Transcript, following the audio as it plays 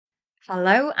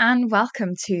Hello and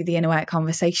welcome to the Inner Work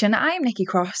Conversation. I am Nikki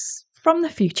Cross from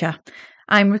the future.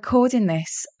 I'm recording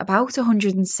this about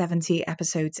 170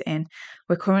 episodes in.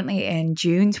 We're currently in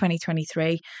June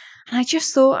 2023, and I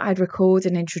just thought I'd record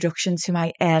an introduction to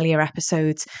my earlier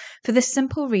episodes for the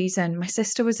simple reason my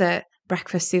sister was at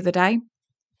breakfast the other day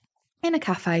in a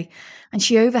cafe and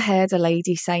she overheard a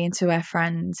lady saying to her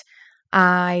friend,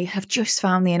 I have just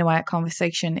found the Inner Work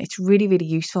Conversation. It's really, really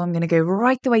useful. I'm going to go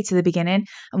right the way to the beginning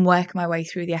and work my way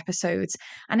through the episodes.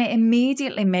 And it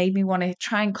immediately made me want to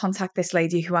try and contact this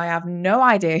lady who I have no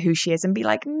idea who she is and be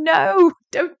like, no,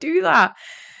 don't do that.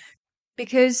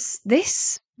 Because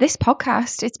this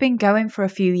podcast, it's been going for a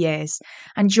few years.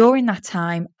 And during that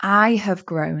time, I have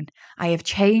grown. I have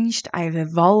changed. I have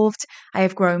evolved. I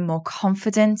have grown more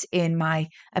confident in my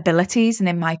abilities and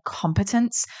in my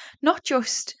competence, not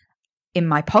just in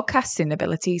my podcasting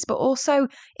abilities, but also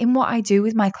in what I do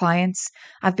with my clients.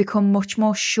 I've become much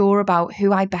more sure about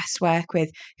who I best work with,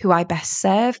 who I best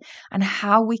serve, and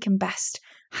how we can best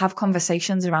have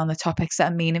conversations around the topics that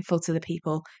are meaningful to the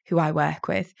people who I work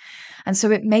with. And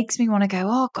so it makes me want to go,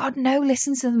 oh God, no,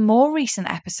 listen to the more recent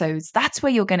episodes. That's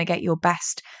where you're going to get your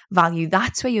best value.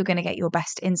 That's where you're going to get your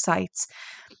best insights.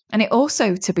 And it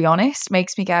also, to be honest,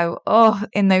 makes me go, oh,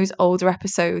 in those older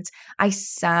episodes, I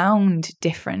sound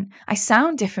different. I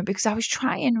sound different because I was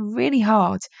trying really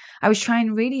hard. I was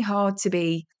trying really hard to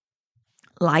be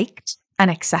liked and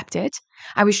accepted.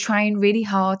 I was trying really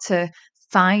hard to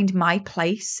find my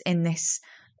place in this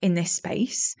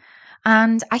space.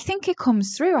 And I think it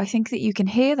comes through. I think that you can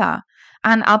hear that.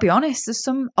 And I'll be honest, there's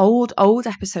some old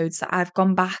episodes that I've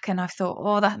gone back and I've thought,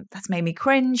 oh, that's made me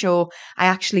cringe, or I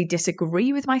actually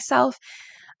disagree with myself.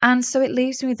 And so it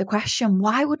leaves me with the question,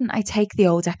 why wouldn't I take the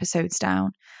old episodes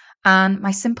down? And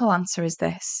my simple answer is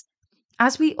this.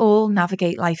 As we all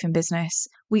navigate life and business,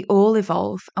 we all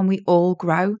evolve and we all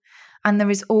grow. And there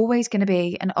is always going to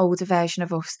be an older version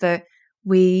of us that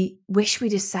we wish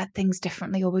we'd have said things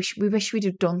differently, or we wish we'd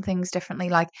have done things differently.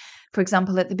 Like, for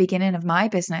example, at the beginning of my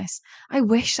business, I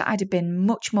wish that I'd have been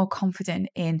much more confident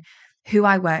in who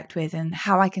I worked with and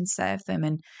how I can serve them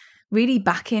and really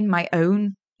back in my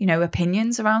own,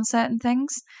 opinions around certain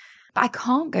things. But I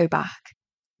can't go back.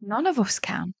 None of us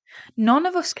can. None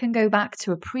of us can go back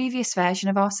to a previous version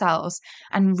of ourselves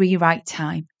and rewrite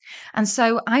time. And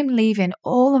so I'm leaving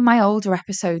all of my older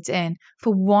episodes in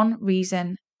for one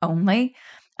reason only.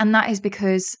 And that is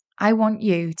because I want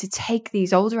you to take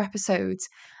these older episodes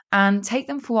and take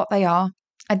them for what they are,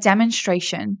 a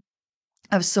demonstration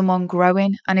of someone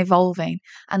growing and evolving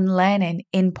and learning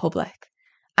in public.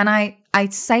 And I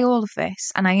say all of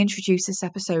this and I introduce this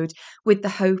episode with the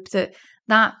hope that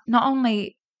not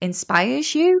only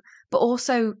inspires you, but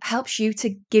also helps you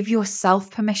to give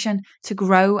yourself permission to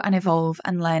grow and evolve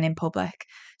and learn in public.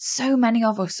 So many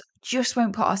of us just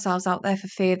won't put ourselves out there for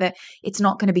fear that it's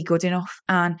not going to be good enough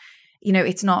and,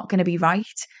 it's not going to be right.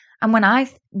 And when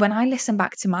I listen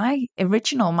back to my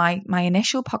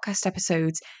initial podcast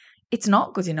episodes, it's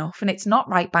not good enough and it's not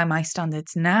right by my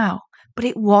standards now. But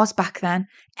it was back then.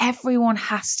 Everyone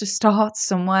has to start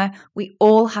somewhere. We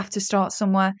all have to start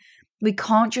somewhere. We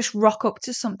can't just rock up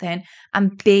to something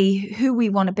and be who we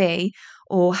want to be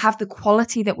or have the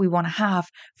quality that we want to have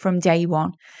from day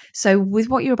one. So with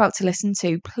what you're about to listen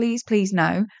to, please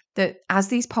know that as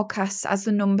these podcasts, as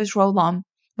the numbers roll on,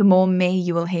 the more me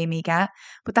you will hear me get.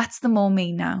 But that's the more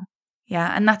me now.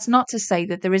 Yeah. And that's not to say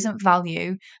that there isn't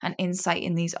value and insight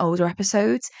in these older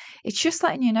episodes. It's just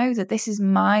letting you know that this is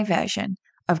my version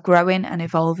of growing and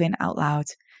evolving out loud.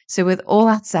 So with all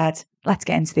that said, let's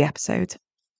get into the episode.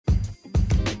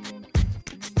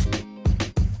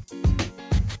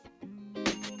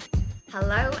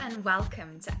 Hello and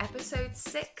welcome to episode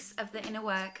 6 of the Inner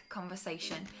Work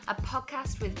Conversation, a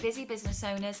podcast with busy business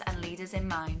owners and leaders in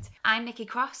mind. I'm Nikki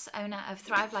Cross, owner of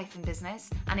Thrive Life and Business,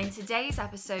 and in today's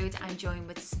episode I'm joined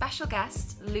with special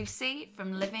guest Lucy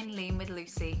from Living Lean with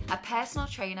Lucy, a personal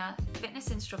trainer,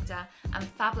 fitness instructor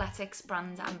and Fabletics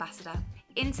brand ambassador.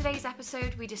 In today's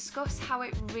episode, we discuss how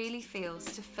it really feels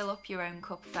to fill up your own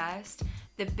cup first,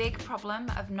 the big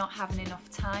problem of not having enough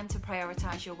time to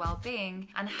prioritise your well-being,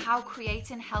 and how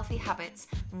creating healthy habits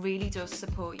really does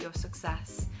support your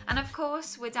success. And of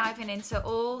course, we're diving into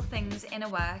all things inner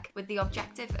work with the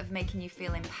objective of making you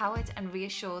feel empowered and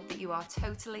reassured that you are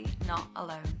totally not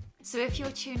alone. So if you're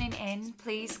tuning in,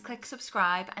 please click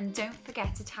subscribe and don't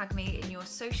forget to tag me in your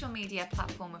social media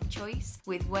platform of choice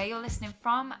with where you're listening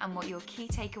from and what your key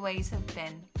takeaways have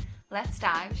been. Let's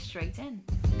dive straight in.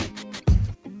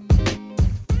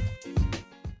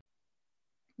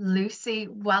 Lucy,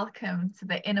 welcome to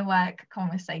the Inner Work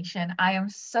Conversation. I am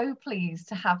so pleased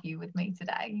to have you with me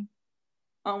today.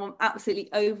 I'm absolutely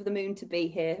over the moon to be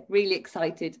here. Really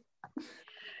excited.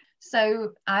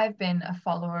 So I've been a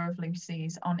follower of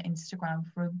Lucy's on Instagram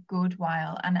for a good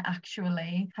while and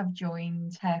actually have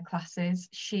joined her classes.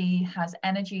 She has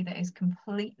energy that is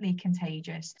completely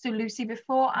contagious. So Lucy,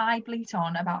 before I bleat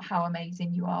on about how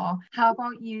amazing you are, how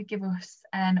about you give us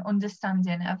an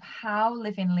understanding of how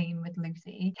Living Lean with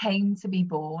Lucy came to be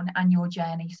born and your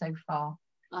journey so far?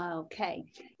 Okay,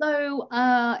 so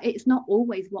it's not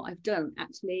always what I've done,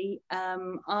 actually.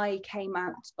 I came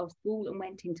out of school and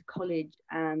went into college,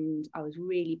 and I was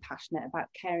really passionate about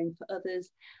caring for others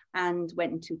and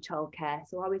went into childcare.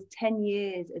 So I was 10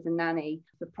 years as a nanny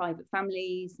for private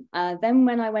families. Then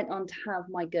when I went on to have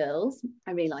my girls,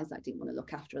 I realised I didn't want to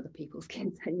look after other people's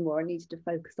kids anymore. I needed to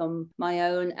focus on my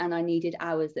own, and I needed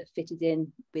hours that fitted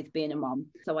in with being a mom.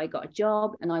 So I got a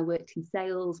job and I worked in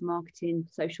sales, marketing,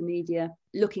 social media.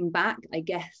 Looking back, I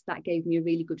guess that gave me a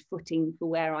really good footing for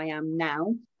where I am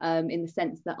now, in the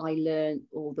sense that I learned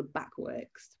all the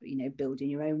backworks, building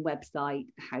your own website,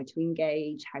 how to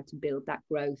engage, how to build that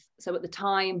growth. So at the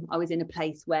time, I was in a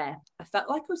place where I felt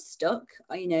like I was stuck.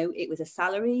 It was a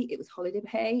salary, it was holiday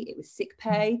pay, it was sick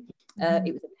pay,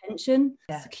 it was a pension,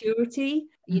 security.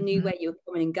 You knew where you were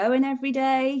coming and going every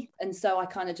day. And so I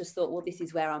kind of just thought, well, this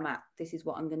is where I'm at. This is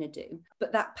what I'm going to do.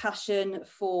 But that passion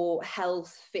for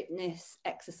health, fitness,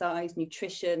 exercise,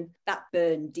 nutrition, that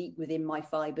burned deep within my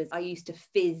fibers. I used to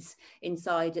fizz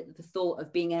inside at the thought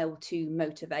of being able to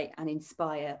motivate and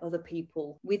inspire other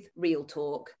people with real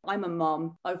talk. I'm a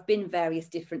mom. I've been various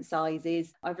different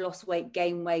sizes. I've lost weight,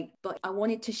 gained weight, but I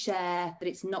wanted to share that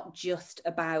it's not just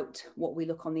about what we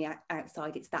look on the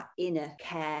outside. It's that inner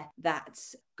care,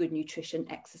 that's good nutrition,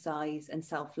 exercise and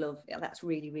self-love. That's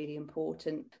really, really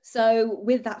important. So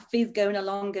with that fizz going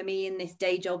along and me in this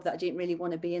day job that I didn't really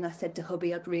want to be in, I said to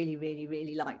hubby, I'd really, really,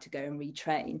 really like to go and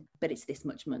retrain, but it's this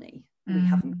much money. We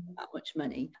haven't got that much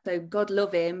money. So God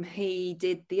love him, he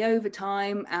did the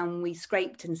overtime and we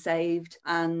scraped and saved,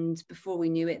 and before we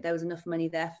knew it, there was enough money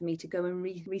there for me to go and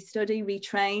restudy,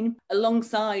 retrain,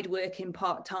 alongside working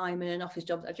part-time in an office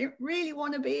job that I didn't really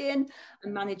want to be in,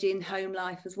 and managing home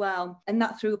life as well. And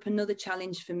that threw up another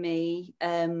challenge for me.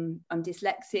 I'm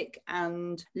dyslexic,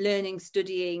 and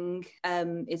studying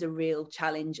is a real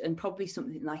challenge, and probably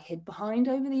something that I hid behind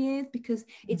over the years because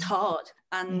it's hard,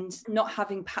 and not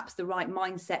having perhaps the right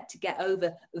mindset to get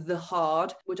over the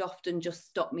hard would often just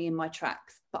stop me in my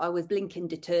tracks. But I was blinking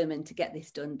determined to get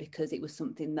this done because it was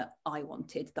something that I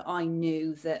wanted, that I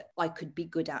knew that I could be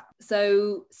good at.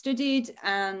 So studied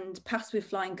and passed with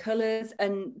flying colours,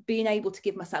 and being able to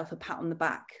give myself a pat on the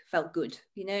back felt good.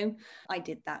 I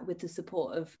did that with the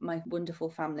support of my wonderful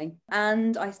family.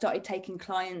 And I started taking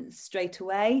clients straight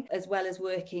away, as well as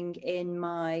working in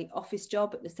my office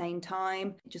job at the same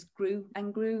time. It just grew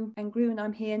and grew and grew. And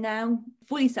I'm here now,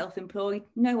 fully self-employed,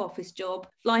 no office job,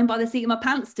 flying by the seat of my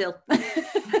pants still.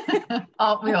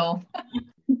 Aren't we all?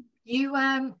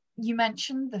 You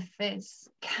mentioned the fizz.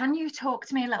 Can you talk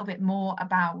to me a little bit more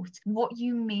about what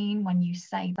you mean when you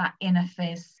say that inner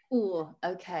fizz? Oh,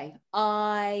 okay.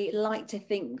 I like to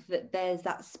think that there's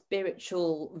that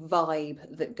spiritual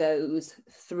vibe that goes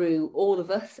through all of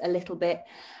us a little bit,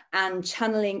 and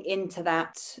channeling into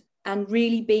that and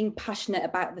really being passionate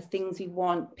about the things we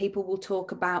want. People will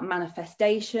talk about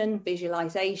manifestation,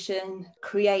 visualization,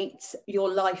 create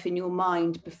your life in your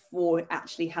mind before it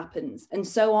actually happens. And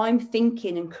so I'm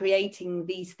thinking and creating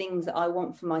these things that I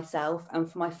want for myself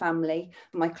and for my family,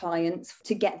 for my clients,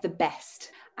 to get the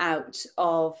best out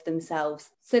of themselves.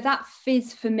 So that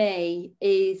fizz for me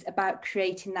is about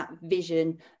creating that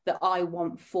vision that I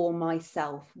want for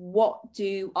myself. What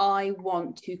do I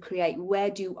want to create?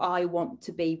 Where do I want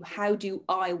to be? How do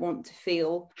I want to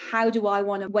feel? How do I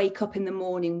want to wake up in the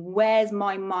morning? Where's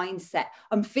my mindset?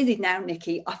 I'm fizzy now,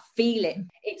 Nikki. I feel it.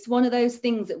 It's one of those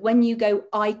things that when you go,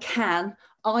 I can,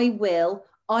 I will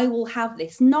have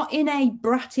this, not in a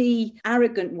bratty,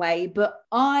 arrogant way, but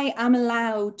I am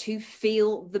allowed to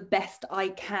feel the best I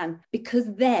can, because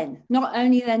then, not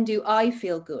only then do I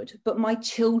feel good, but my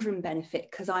children benefit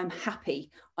because I'm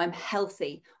happy, I'm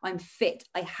healthy, I'm fit,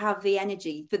 I have the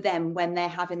energy for them when they're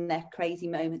having their crazy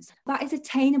moments. That is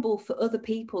attainable for other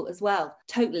people as well.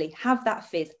 Totally. Have that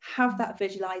fizz, have that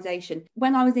visualization.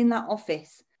 When I was in that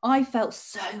office, I felt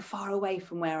so far away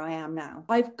from where I am now.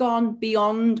 I've gone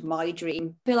beyond my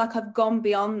dream. I feel like I've gone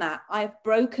beyond that. I've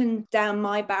broken down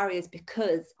my barriers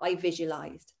because I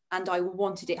visualized and I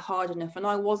wanted it hard enough, and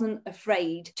I wasn't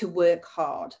afraid to work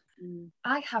hard.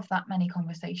 I have that many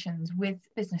conversations with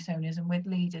business owners and with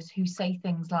leaders who say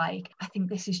things like, I think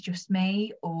this is just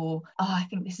me, or, oh, I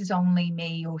think this is only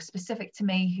me, or specific to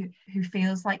me who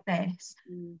feels like this.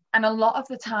 And a lot of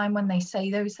the time when they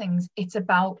say those things, it's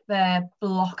about their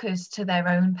blockers to their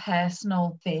own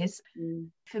personal fears.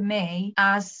 For me,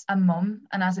 as a mum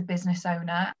and as a business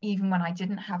owner, even when I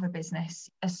didn't have a business,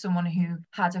 as someone who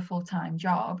had a full-time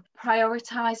job,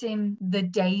 prioritizing the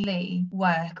daily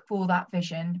work for that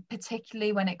vision,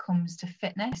 particularly when it comes to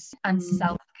fitness and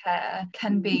self-care,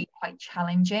 can be quite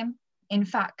challenging. In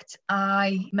fact,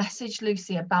 I messaged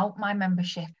Lucy about my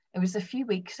membership. It was a few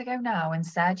weeks ago now, and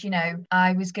said,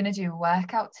 I was going to do a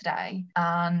workout today,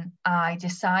 and I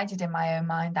decided in my own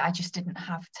mind that I just didn't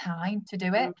have time to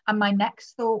do it. And my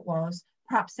next thought was,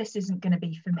 perhaps this isn't going to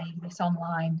be for me, this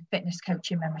online fitness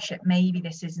coaching membership. Maybe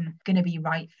this isn't going to be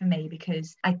right for me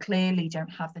because I clearly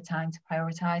don't have the time to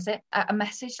prioritize it. I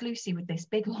messaged Lucy with this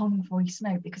big long voice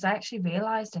note because I actually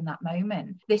realized in that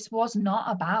moment, this was not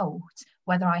about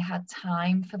whether I had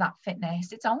time for that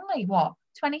fitness. It's only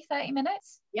 20-30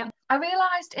 minutes. Yeah. I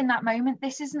realized in that moment,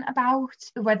 this isn't about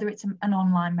whether it's an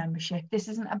online membership. This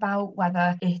isn't about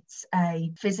whether it's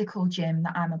a physical gym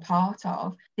that I'm a part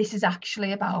of. This is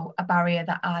actually about a barrier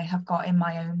that I have got in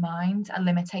my own mind, a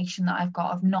limitation that I've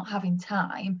got of not having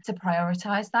time to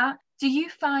prioritize that. Do you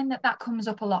find that comes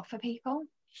up a lot for people?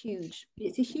 Huge.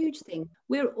 It's a huge thing.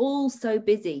 We're all so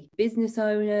busy, business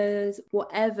owners,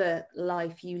 whatever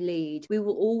life you lead, we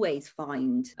will always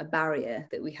find a barrier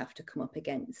that we have to come up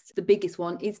against. The biggest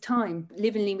one is time.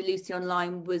 Living Lean with Lucy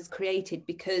Online was created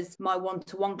because my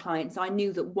one-to-one clients, I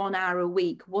knew that 1 hour a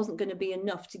week wasn't going to be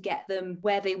enough to get them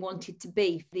where they wanted to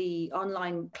be. The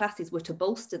online classes were to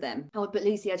bolster them. Oh, but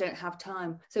Lucy, I don't have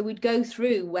time. So we'd go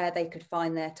through where they could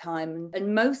find their time.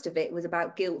 And most of it was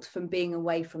about guilt from being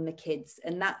away from the kids.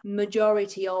 And that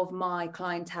majority of my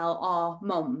clientele are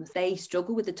mums. They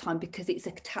struggle with the time because it's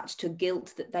attached to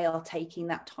guilt that they are taking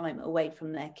that time away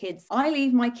from their kids. I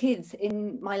leave my kids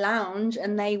in my lounge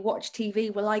and they watch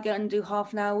TV while I go and do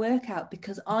half an hour workout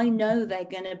because I know they're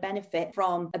going to benefit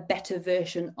from a better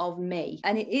version of me.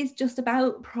 And it is just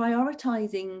about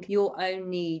prioritizing your own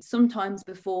needs, sometimes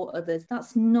before others.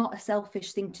 That's not a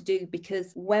selfish thing to do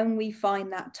because when we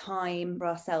find that time for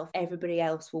ourselves, everybody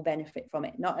else will benefit from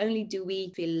it. Not only do we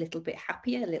feel a little bit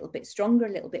happier, a little bit stronger,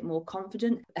 a little bit more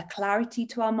confident, a clarity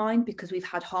to our mind because we've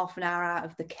had half an hour out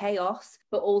of the chaos,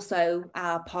 but also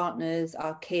our partners,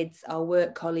 our kids, our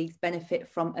work colleagues benefit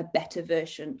from a better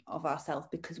version of ourselves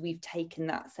because we've taken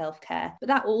that self-care. But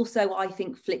that also, I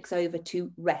think, flicks over to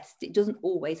rest. It doesn't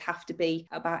always have to be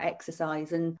about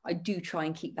exercise, and I do try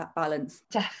and keep that balance.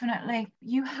 Definitely.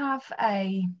 You have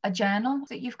a journal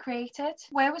that you've created.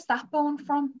 Where was that born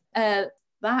from?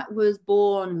 That was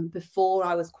born before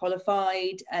I was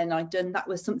qualified, and that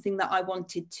was something that I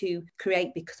wanted to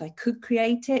create because I could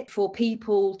create it for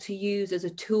people to use as a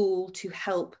tool to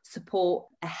help support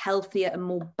a healthier and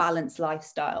more balanced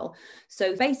lifestyle.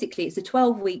 So basically it's a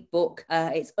 12-week book.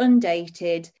 It's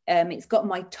undated. It's got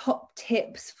my top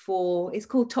tips it's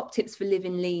called Top Tips for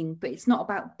Living Lean, but it's not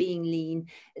about being lean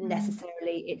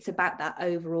necessarily. It's about that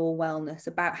overall wellness,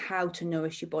 about how to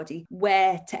nourish your body,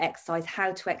 where to exercise,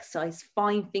 how to exercise,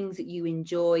 find things that you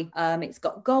enjoy. It's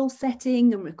got goal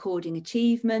setting and recording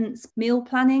achievements, meal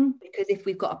planning, because if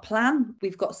we've got a plan,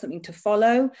 we've got something to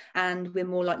follow and we're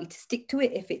more likely to stick to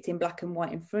it if it's in black and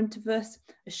white in front of us.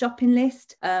 A shopping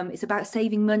list. It's about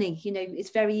saving money. It's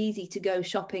very easy to go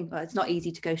shopping. Well, it's not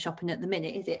easy to go shopping at the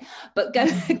minute, is it? But go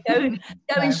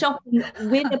and shopping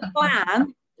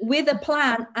with a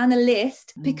plan and a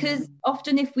list, because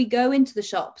often if we go into the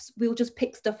shops, we'll just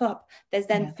pick stuff up. There's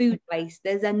then food waste,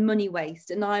 there's then money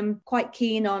waste, and I'm quite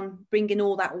keen on bringing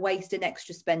all that waste and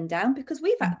extra spend down because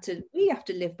we have to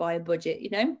live by a budget,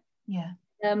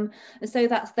 And so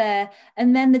that's there.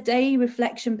 And then the daily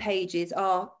reflection pages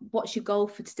are, what's your goal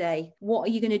for today? What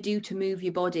are you going to do to move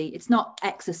your body? It's not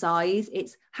exercise,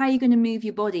 it's how you're going to move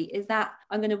your body. Is that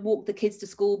I'm going to walk the kids to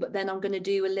school, but then I'm going to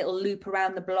do a little loop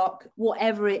around the block?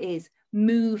 Whatever it is,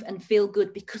 move and feel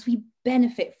good because we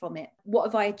benefit from it. What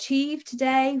have I achieved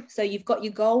today? So you've got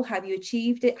your goal. Have you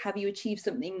achieved it? Have you achieved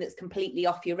something that's completely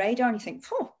off your radar? And you think,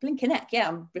 blinking heck, yeah,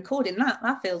 I'm recording that.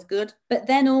 That feels good. But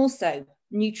then also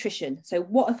nutrition. So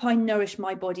what have I nourished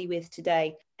my body with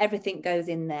today? Everything goes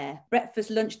in there. Breakfast,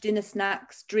 lunch, dinner,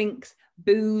 snacks, drinks,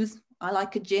 booze. I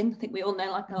like a gin. I think we all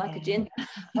know I like a gin.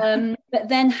 But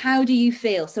then how do you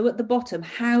feel? So at the bottom,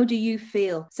 how do you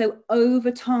feel? So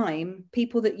over time,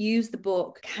 people that use the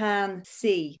book can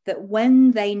see that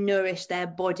when they nourish their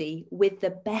body with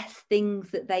the best things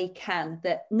that they can,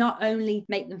 that not only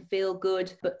make them feel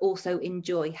good, but also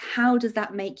enjoy. How does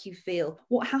that make you feel?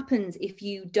 What happens if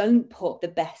you don't put the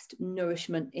best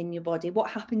nourishment in your body? What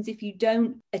happens if you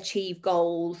don't achieve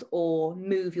goals or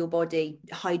move your body,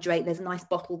 hydrate? There's a nice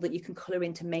bottle that you can colour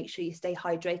in to make sure you stay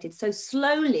hydrated. So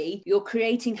slowly you're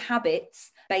creating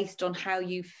habits based on how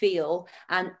you feel,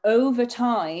 and over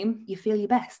time you feel your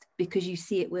best because you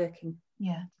see it working.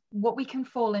 Yeah. What we can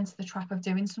fall into the trap of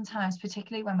doing sometimes,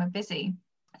 particularly when we're busy,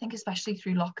 I think especially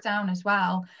through lockdown as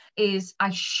well, is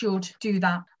I should do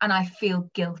that and I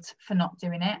feel guilt for not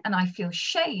doing it, and I feel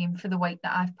shame for the weight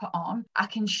that I've put on. I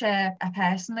can share a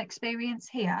personal experience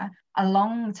here. A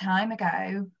long time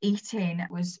ago, eating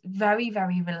was very,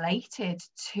 very related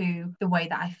to the way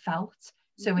that I felt.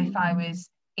 So if I was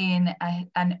in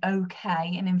an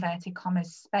okay, in inverted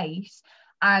commas, space,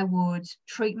 I would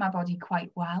treat my body quite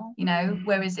well, you know,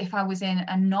 whereas if I was in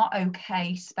a not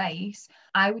okay space,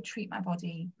 I would treat my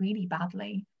body really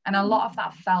badly. And a lot of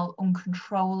that felt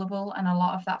uncontrollable, and a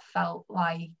lot of that felt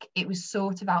like it was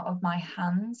sort of out of my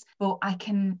hands. But I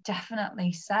can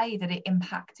definitely say that it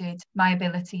impacted my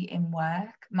ability in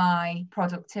work, my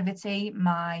productivity,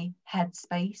 my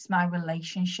headspace, my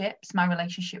relationships, my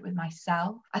relationship with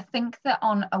myself. I think that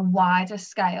on a wider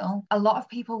scale, a lot of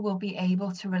people will be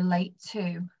able to relate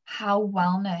to how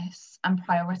wellness and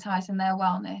prioritizing their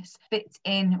wellness fits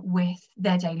in with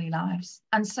their daily lives.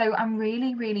 And so I'm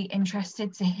really, really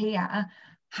interested to hear,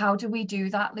 how do we do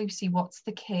that, Lucy? What's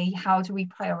the key? How do we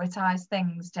prioritize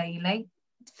things daily?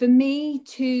 For me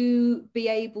to be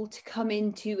able to come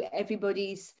into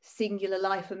everybody's singular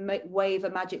life and wave a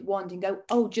magic wand and go,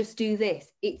 oh, just do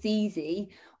this, it's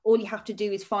easy, all you have to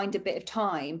do is find a bit of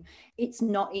time, it's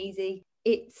not easy.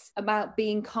 It's about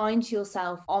being kind to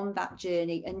yourself on that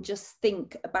journey and just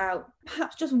think about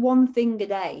perhaps just one thing a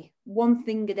day. I'm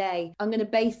going to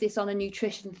base this on a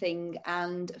nutrition thing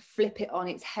and flip it on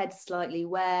its head slightly,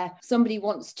 where somebody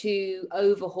wants to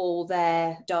overhaul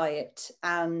their diet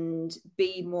and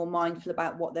be more mindful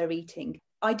about what they're eating.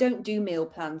 I don't do meal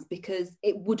plans because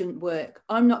it wouldn't work.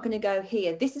 I'm not going to go,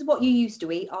 here, this is what you used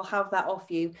to eat, I'll have that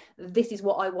off you, this is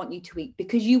what I want you to eat,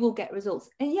 because you will get results.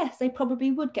 And yes, they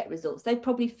probably would get results, they'd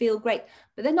probably feel great,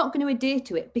 but they're not going to adhere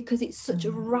to it because it's such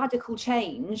a radical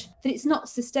change that it's not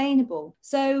sustainable.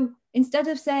 So instead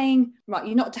of saying, right,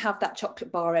 you're not to have that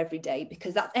chocolate bar every day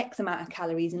because that's X amount of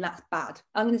calories and that's bad,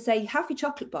 I'm going to say, have your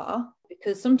chocolate bar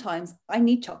because sometimes I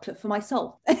need chocolate for my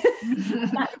soul.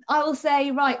 I will say,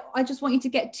 right, I just want you to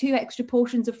get 2 extra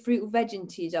portions of fruit or veg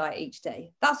into your diet each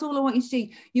day. That's all I want you to do.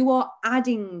 You are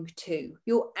adding to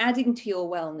your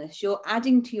wellness, you're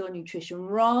adding to your nutrition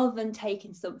rather than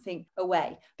taking something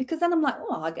away. Because then I'm like,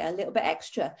 oh, I get a little bit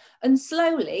extra. And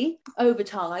slowly over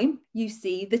time, you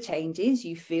see the changes,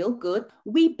 you feel good.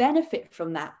 We benefit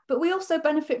from that, but we also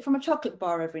benefit from a chocolate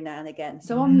bar every now and again.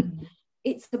 So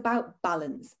it's about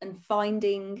balance and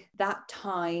finding that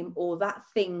time or that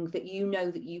thing that you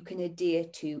know that you can adhere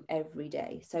to every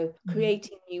day. So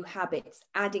creating new habits,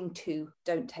 adding to,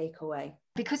 don't take away.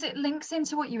 Because it links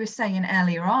into what you were saying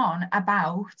earlier on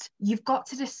about you've got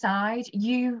to decide.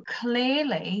 You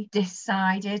clearly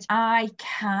decided, I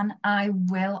can, I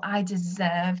will, I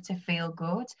deserve to feel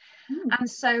good. And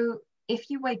so if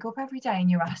you wake up every day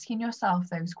and you're asking yourself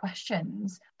those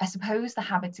questions, I suppose the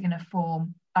habits are going to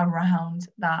form around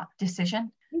that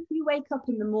decision. If you wake up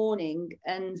in the morning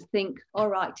and think, all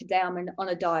right, today I'm on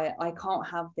a diet, I can't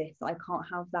have this, I can't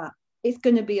have that, it's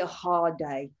going to be a hard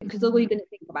day because all you're going to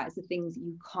think about is the things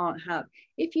you can't have.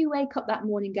 If you wake up that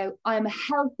morning and go, I am a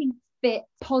healthy, fit,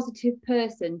 positive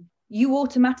person, you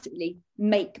automatically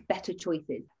make better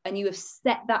choices and you have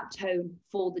set that tone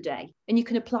for the day. And you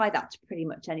can apply that to pretty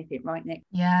much anything, right, Nick?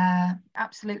 Yeah,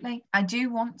 absolutely. I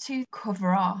do want to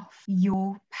cover off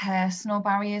your personal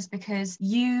barriers because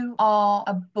you are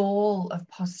a ball of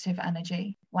positive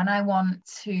energy. When I want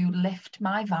to lift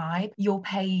my vibe, your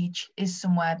page is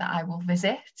somewhere that I will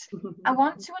visit. I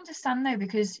want to understand though,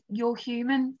 because you're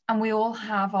human and we all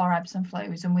have our ebbs and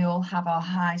flows and we all have our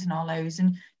highs and our lows.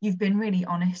 And you've been really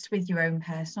honest with your own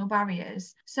personal barriers.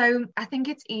 challenges. So I think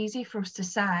it's easy for us to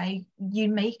say, you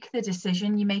make the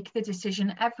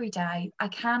decision every day. I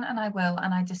can and I will,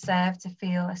 and I deserve to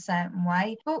feel a certain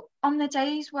way. But on the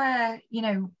days where,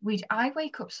 I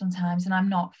wake up sometimes and I'm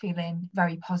not feeling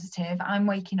very positive. I'm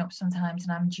waking up sometimes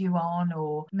and I'm due on,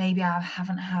 or maybe I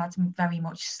haven't had very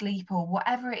much sleep, or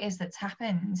whatever it is that's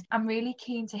happened. I'm really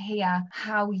keen to hear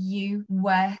how you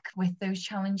work with those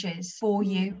challenges for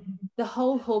you. The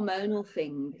whole hormonal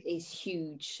thing is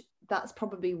huge. That's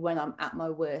probably when I'm at my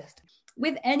worst.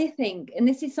 With anything, and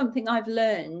this is something I've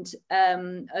learned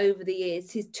over the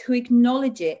years, is to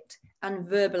acknowledge it and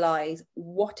verbalize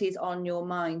what is on your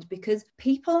mind, because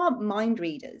people aren't mind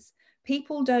readers.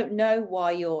 People don't know why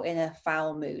you're in a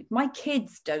foul mood. My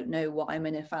kids don't know why I'm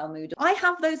in a foul mood. I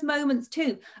have those moments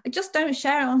too. I just don't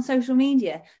share it on social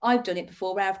media. I've done it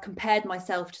before where I've compared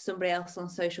myself to somebody else on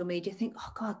social media. Think,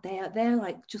 oh God, they're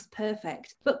like just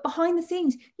perfect. But behind the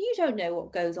scenes, you don't know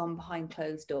what goes on behind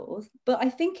closed doors. But I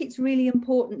think it's really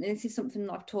important, and this is something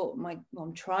that I've taught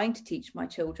I'm trying to teach my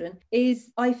children, is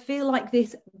I feel like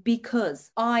this because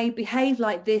I behave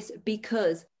like this,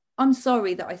 because I'm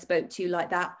sorry that I spoke to you like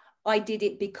that. I did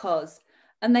it because,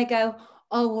 and they go,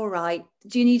 oh, all right,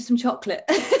 do you need some chocolate?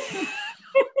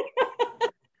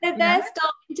 They're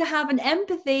starting to have an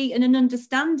empathy and an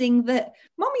understanding that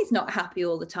mommy's not happy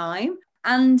all the time.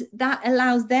 And that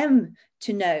allows them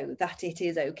to know that it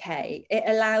is okay. It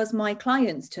allows my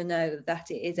clients to know that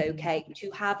it is okay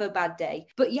to have a bad day,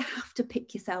 but you have to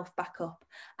pick yourself back up.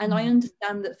 And I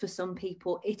understand that for some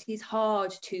people, it is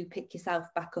hard to pick yourself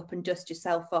back up and dust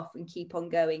yourself off and keep on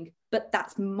going. But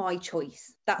that's my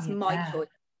choice. That's my choice.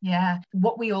 Yeah.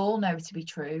 What we all know to be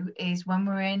true is when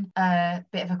we're in a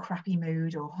bit of a crappy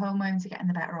mood, or hormones are getting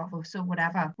the better of us, or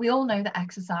whatever, we all know that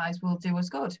exercise will do us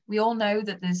good. We all know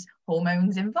that there's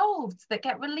hormones involved that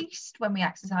get released when we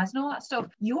exercise and all that stuff.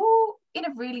 You're in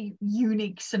a really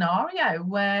unique scenario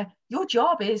where your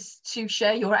job is to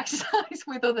share your exercise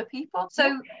with other people.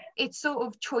 So it's sort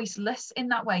of choiceless in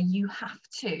that way. You have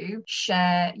to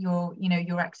share your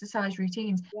exercise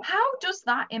routines. How does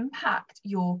that impact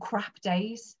your crap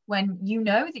days when you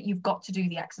know that you've got to do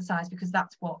the exercise because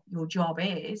that's what your job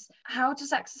is? How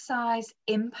does exercise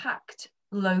impact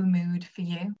low mood for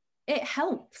you? It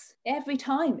helps every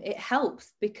time. It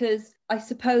helps because I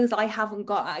suppose I haven't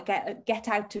got a get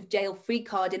out of jail free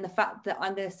card in the fact that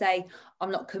I'm going to say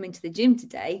I'm not coming to the gym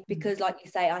today because, like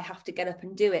you say, I have to get up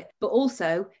and do it. But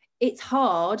also, it's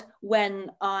hard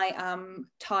when I am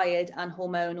tired and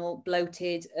hormonal,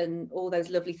 bloated, and all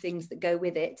those lovely things that go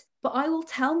with it. But I will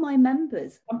tell my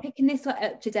members, I'm picking this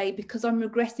up today because I'm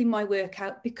regressing my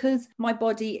workout, because my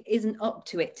body isn't up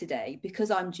to it today, because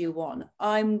I'm due on.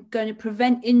 I'm going to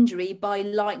prevent injury by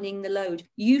lightening the load.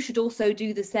 You should also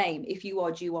do the same if you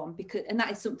are due on, and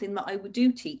that is something that I would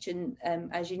do teach. And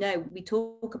as you know, we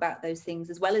talk about those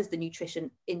things as well as the nutrition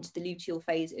into the luteal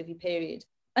phase of your period.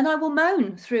 And I will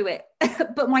moan through it.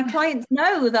 But my clients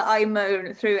know that I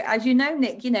moan through it. As you know,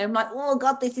 Nick, I'm like, oh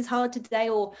God, this is hard today,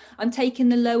 or I'm taking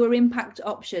the lower impact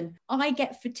option. I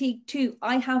get fatigued too.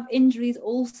 I have injuries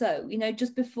also.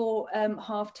 Just before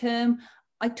half term,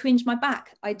 I twinged my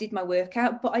back. I did my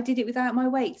workout, but I did it without my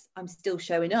weights. I'm still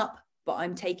showing up, but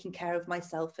I'm taking care of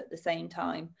myself at the same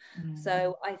time.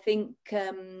 So I think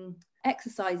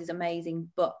exercise is amazing,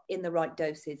 but in the right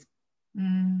doses.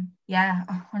 Yeah,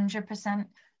 100%.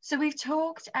 So we've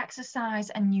talked exercise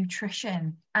and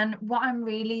nutrition, and what I'm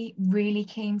really, really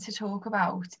keen to talk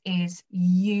about is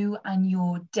you and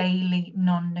your daily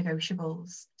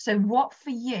non-negotiables. So what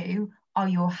for you are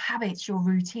your habits, your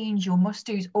routines, your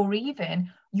must-dos, or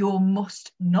even your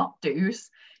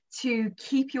must-not-dos to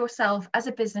keep yourself as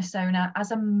a business owner, as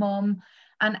a mum,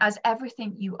 and as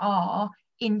everything you are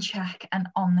in check and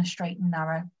on the straight and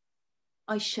narrow?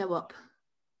 I show up.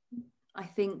 I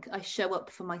think I show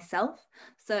up for myself.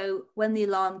 So when the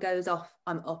alarm goes off,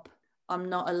 I'm up. I'm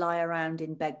not a lie around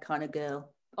in bed kind of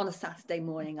girl. On a Saturday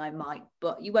morning, I might,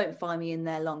 but you won't find me in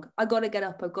there long. I got to get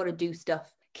up. I've got to do stuff.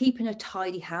 Keeping a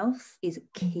tidy house is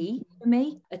key for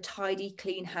me. A tidy,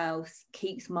 clean house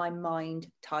keeps my mind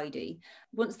tidy.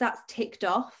 Once that's ticked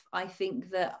off, I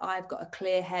think that I've got a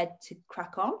clear head to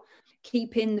crack on.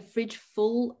 Keeping the fridge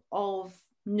full of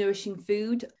nourishing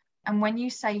food. And when you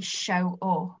say show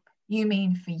up, you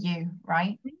mean for you,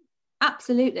 right?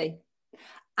 Absolutely.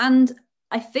 And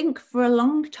I think for a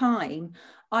long time,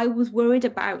 I was worried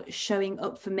about showing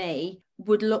up for me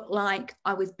would look like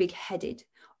I was big-headed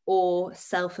or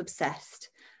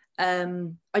self-obsessed.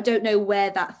 I don't know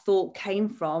where that thought came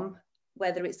from,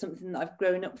 whether it's something that I've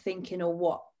grown up thinking or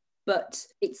what. but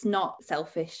it's not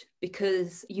selfish,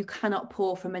 because you cannot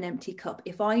pour from an empty cup.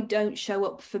 If I don't show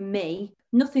up for me,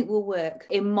 nothing will work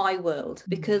in my world,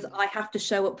 because I have to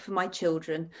show up for my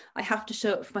children. I have to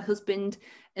show up for my husband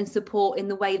and support in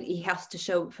the way that he has to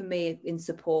show up for me in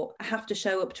support. I have to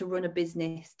show up to run a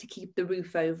business, to keep the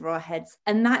roof over our heads.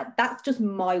 And that's just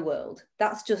my world.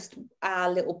 That's just our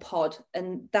little pod.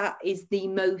 And that is the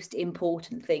most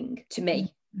important thing to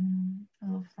me. I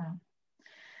love that.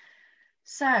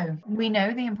 So we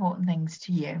know the important things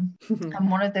to you. And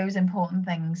one of those important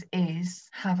things is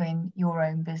having your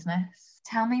own business.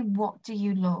 Tell me, what do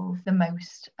you love the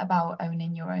most about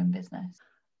owning your own business?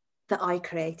 That I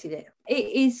created it. It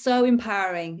is so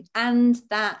empowering, and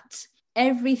that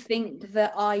everything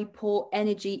that I pour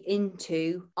energy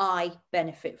into, I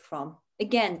benefit from.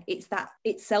 Again, it's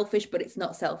selfish, but it's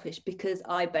not selfish, because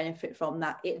I benefit from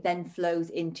that. It then flows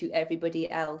into everybody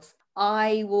else.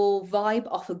 I will vibe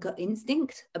off a gut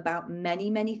instinct about many,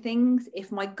 many things.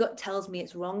 If my gut tells me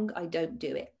it's wrong, I don't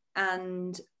do it.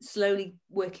 And slowly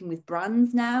working with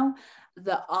brands now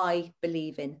that I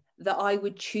believe in, that I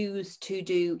would choose to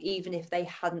do even if they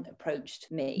hadn't approached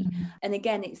me. And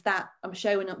again, it's that I'm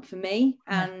showing up for me,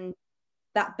 and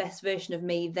that best version of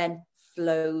me then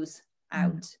flows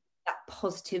out. That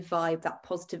positive vibe, that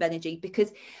positive energy.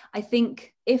 Because I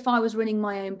think if I was running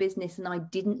my own business and I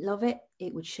didn't love it,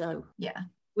 it would show. Yeah.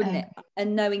 Wouldn't it?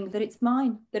 And knowing that it's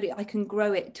mine, that I can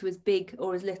grow it to as big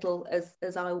or as little as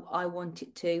I want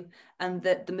it to, and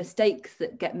that the mistakes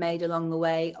that get made along the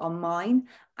way are mine,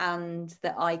 and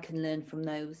that I can learn from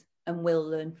those and will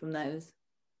learn from those.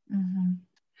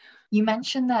 You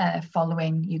mentioned there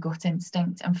following your gut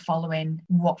instinct and following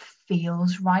what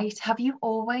feels right. Have you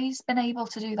always been able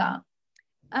to do that?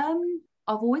 I've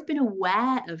always been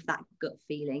aware of that gut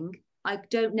feeling. I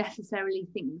don't necessarily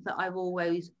think that I've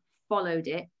always followed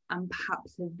it, and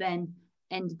perhaps have then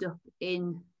ended up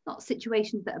in not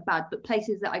situations that are bad, but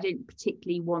places that I didn't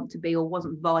particularly want to be or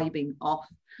wasn't vibing off.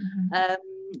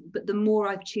 But the more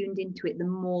I've tuned into it, the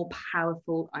more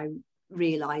powerful I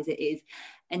realize it is.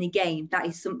 And again, that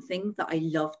is something that I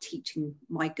love teaching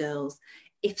my girls.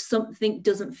 If something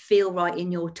doesn't feel right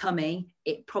in your tummy,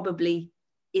 it probably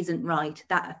isn't right.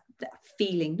 That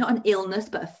feeling, not an illness,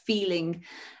 but a feeling.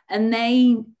 And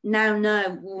they now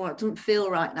know, oh, it doesn't feel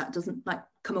right. That doesn't, like,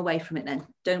 come away from it then.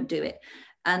 Don't do it.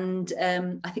 And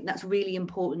I think that's really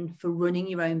important for running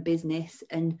your own business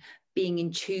and being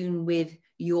in tune with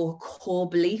your core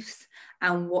beliefs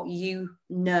and what you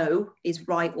know is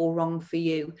right or wrong for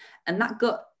you. And that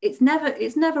gut, it's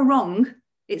never wrong.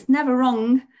 It's never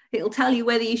wrong. It'll tell you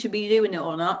whether you should be doing it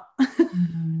or not.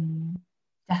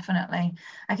 Definitely.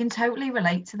 I can totally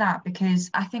relate to that,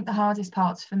 because I think the hardest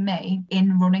parts for me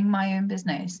in running my own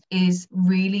business is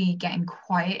really getting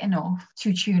quiet enough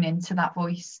to tune into that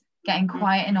voice, getting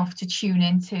quiet enough to tune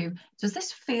into, does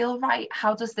this feel right?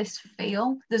 How does this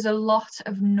feel? There's a lot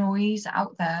of noise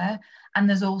out there, and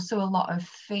there's also a lot of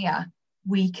fear.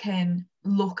 We can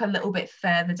look a little bit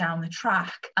further down the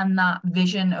track, and that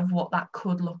vision of what that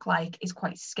could look like is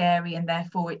quite scary, and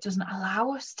therefore it doesn't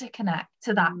allow us to connect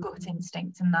to that gut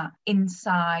instinct and that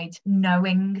inside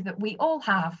knowing that we all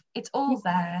have. It's all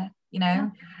there, you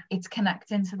know. It's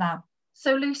connecting to that.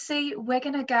 So Lucy, we're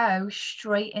going to go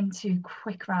straight into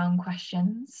quick round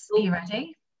questions. Are you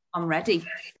ready? I'm ready.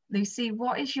 Lucy,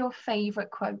 what is your favourite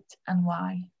quote and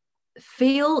why?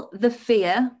 Feel the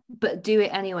fear, but do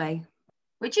it anyway.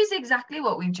 Which is exactly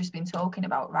what we've just been talking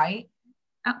about, right?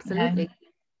 Absolutely.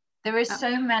 There is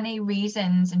so many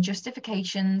reasons and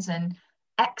justifications and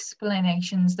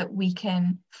explanations that we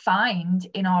can find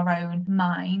in our own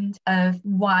mind of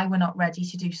why we're not ready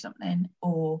to do something,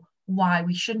 or why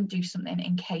we shouldn't do something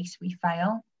in case we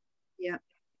fail. Yeah.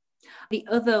 The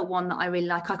other one that I really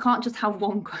like, I can't just have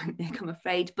one quote, Nick, I'm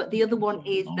afraid, but the other one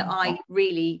is that I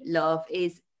really love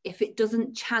is, if it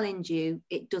doesn't challenge you,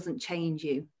 it doesn't change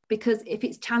you. Because if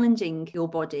it's challenging your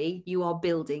body, you are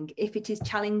building. If it is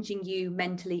challenging you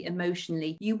mentally,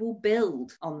 emotionally, you will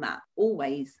build on that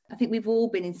always. I think we've all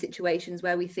been in situations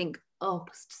where we think, oh,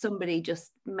 somebody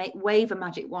just wave a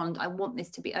magic wand. I want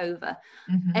this to be over.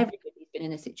 Everybody's been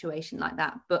in a situation like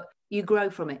that, but you grow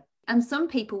from it. And some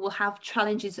people will have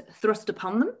challenges thrust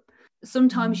upon them.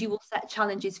 Sometimes you will set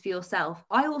challenges for yourself.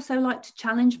 I also like to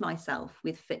challenge myself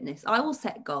with fitness. I will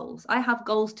set goals. I have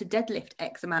goals to deadlift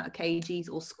X amount of kgs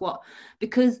or squat,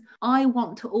 because I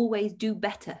want to always do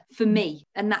better for me,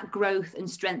 and that growth and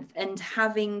strength, and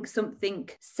having something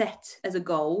set as a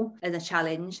goal, as a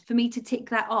challenge for me to tick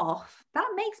that off,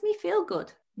 that makes me feel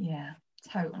good. Yeah,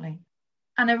 totally.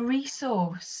 And a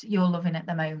resource you're loving at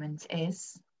the moment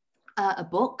is? a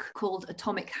book called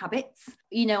Atomic Habits.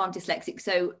 You know, I'm dyslexic,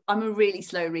 so I'm a really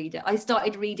slow reader. I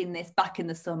started reading this back in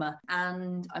the summer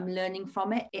and I'm learning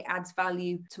from it. It adds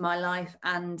value to my life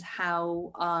and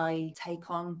how I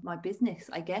take on my business,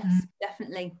 I guess,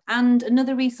 definitely. And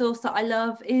another resource that I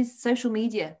love is social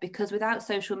media, because without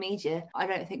social media, I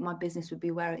don't think my business would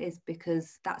be where it is,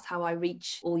 because that's how I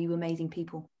reach all you amazing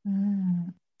people.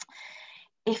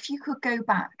 If you could go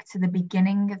back to the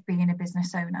beginning of being a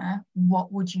business owner,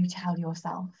 what would you tell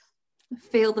yourself?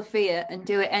 Feel the fear and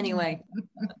do it anyway.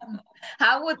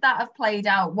 How would that have played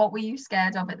out? What were you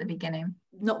scared of at the beginning?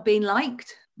 Not being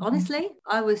liked. Honestly,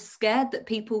 I was scared that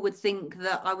people would think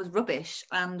that I was rubbish.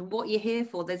 And what you're here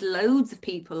for, there's loads of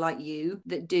people like you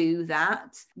that do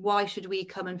that. Why should we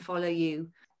come and follow you?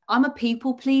 I'm a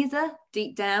people pleaser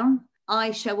deep down.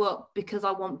 I show up because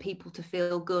I want people to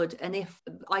feel good. And if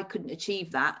I couldn't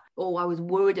achieve that, or I was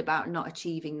worried about not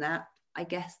achieving that, I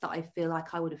guess that I feel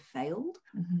like I would have failed.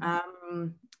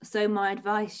 So my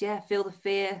advice, feel the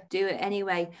fear, do it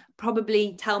anyway.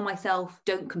 Probably tell myself,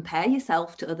 don't compare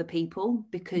yourself to other people,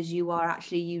 because you are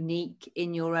actually unique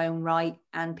in your own right,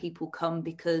 and people come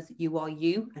because you are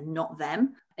you and not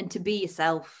them. And to be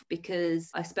yourself,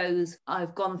 because I suppose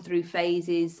I've gone through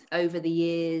phases over the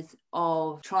years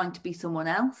of trying to be someone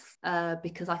else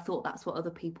because I thought that's what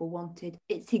other people wanted.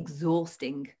 It's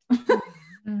exhausting.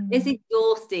 It's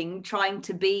exhausting trying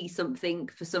to be something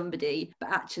for somebody, but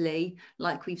actually,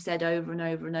 like we've said over and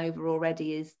over and over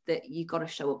already, is that you got to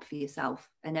show up for yourself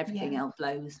and everything else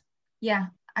flows. Yeah,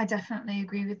 I definitely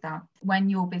agree with that. When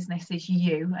your business is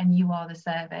you and you are the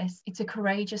service, it's a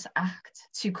courageous act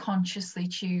to consciously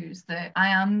choose that I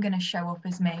am going to show up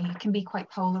as me. It can be quite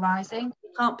polarizing. You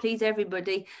can't please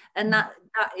everybody, and that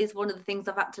is one of the things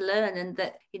I've had to learn, and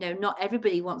that, you know, not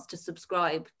everybody wants to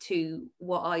subscribe to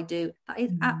what I do. That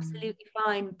is absolutely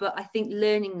fine, but I think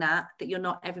learning that you're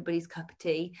not everybody's cup of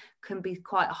tea can be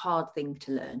quite a hard thing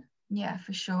to learn. Yeah,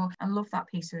 for sure. I love that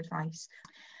piece of advice.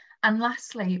 And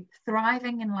lastly,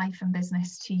 thriving in life and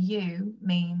business to you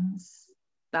means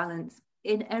balance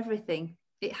in everything.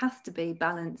 It has to be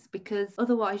balance, because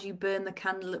otherwise you burn the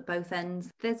candle at both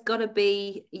ends. There's got to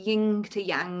be yin to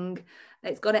yang.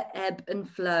 It's got to ebb and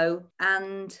flow.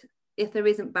 And if there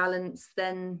isn't balance,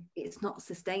 then it's not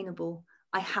sustainable.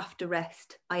 I have to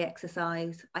rest. I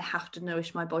exercise. I have to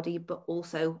nourish my body, but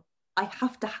also I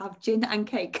have to have gin and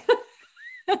cake.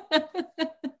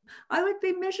 I would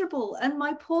be miserable, and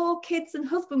my poor kids and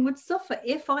husband would suffer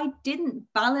if I didn't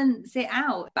balance it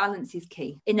out. Balance is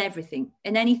key in everything.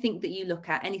 In anything that you look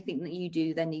at, anything that you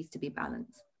do, there needs to be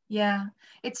balance. Yeah,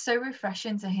 it's so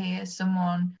refreshing to hear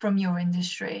someone from your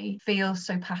industry feel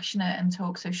so passionate and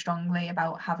talk so strongly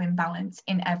about having balance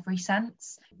in every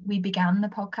sense. We began the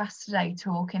podcast today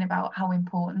talking about how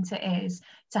important it is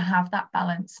to have that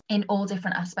balance in all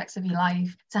different aspects of your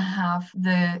life, to have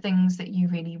the things that you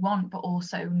really want, but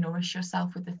also nourish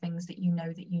yourself with the things that you know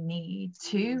that you need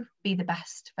to be the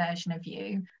best version of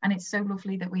you. And it's so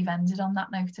lovely that we've ended on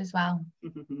that note as well.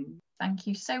 Thank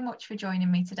you so much for joining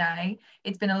me today.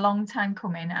 It's been a long time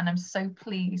coming, and I'm so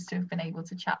pleased to have been able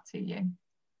to chat to you.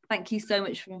 Thank you so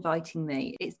much for inviting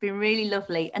me. It's been really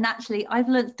lovely. And actually, I've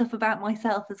learned stuff about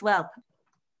myself as well.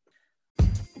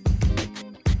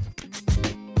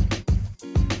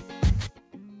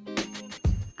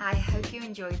 I hope you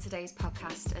enjoyed today's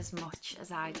podcast as much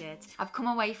as I did. I've come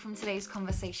away from today's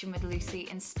conversation with Lucy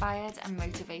inspired and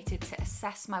motivated to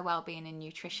assess my well-being in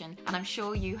nutrition, and I'm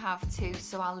sure you have too,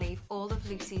 so I'll leave all of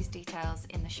Lucy's details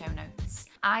in the show notes.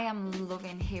 I am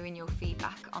loving hearing your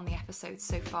feedback on the episodes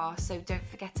so far, so don't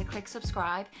forget to click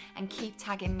subscribe and keep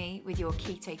tagging me with your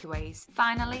key takeaways.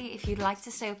 Finally, if you'd like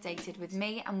to stay updated with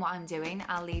me and what I'm doing,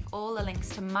 I'll leave all the links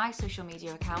to my social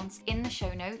media accounts in the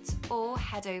show notes, or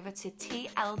head over to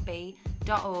tlb.org.uk.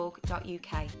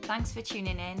 Thanks for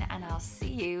tuning in, and I'll see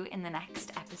you in the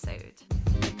next episode.